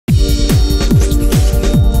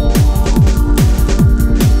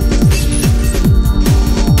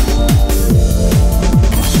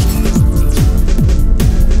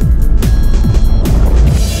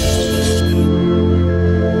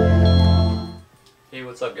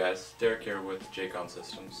what's up guys? Derek here with Jaycon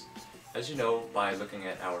Systems. As you know, by looking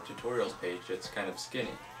at our tutorials page, it's kind of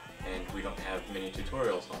skinny and we don't have many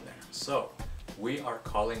tutorials on there. So we are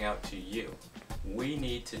calling out to you. We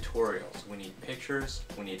need tutorials, we need pictures,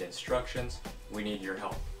 we need instructions, we need your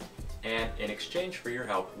help. And in exchange for your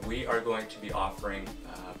help, we are going to be offering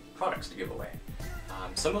products to give away.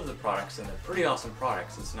 Some of the products, and they're pretty awesome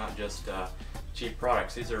products, it's not just cheap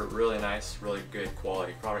products. These are really nice, really good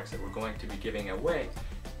quality products that we're going to be giving away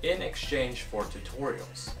in exchange for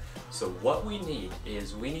tutorials. So what we need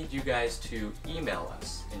is we need you guys to email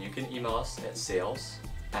us, and you can email us at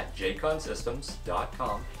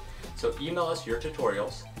sales@jayconsystems.com. So email us your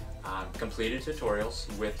tutorials, completed tutorials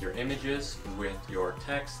with your images, with your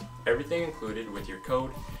text, everything included with your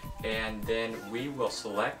code, and then we will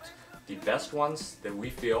select the best ones that we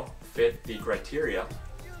feel fit the criteria.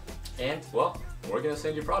 And well, we're going to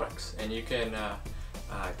send you products, and you can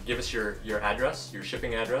give us your address, your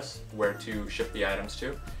shipping address, where to ship the items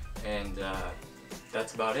to, and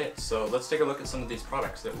that's about it. So let's take a look at some of these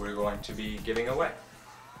products that we're going to be giving away.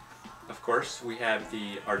 Of course, we have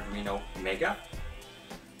the Arduino Mega,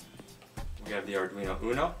 we have the Arduino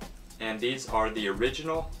Uno, and these are the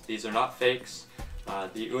original, these are not fakes.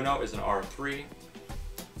 The Uno is an R3.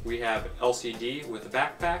 We have LCD with a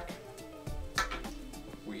backpack.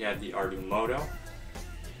 We have the Arduino.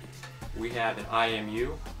 We have an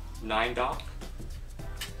IMU 9 dock.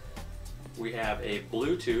 We have a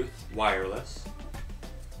Bluetooth wireless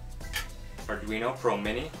Arduino Pro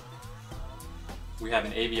Mini. We have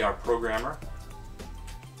an AVR programmer,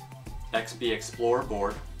 XB Explorer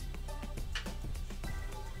board,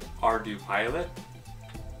 Ardu Pilot,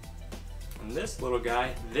 and this little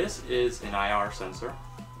guy, this is an IR sensor.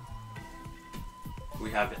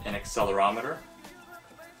 We have an accelerometer,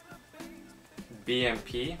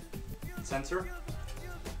 BMP sensor,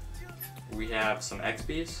 we have some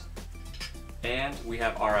XBs, and we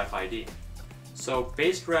have RFID. So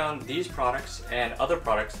based around these products and other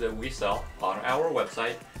products that we sell on our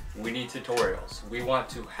website, we need tutorials. We want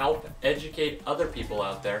to help educate other people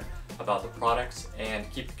out there about the products and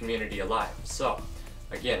keep the community alive. So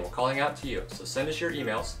again, we're calling out to you. So send us your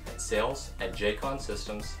emails at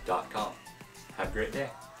sales@jayconsystems.com. Have a great day.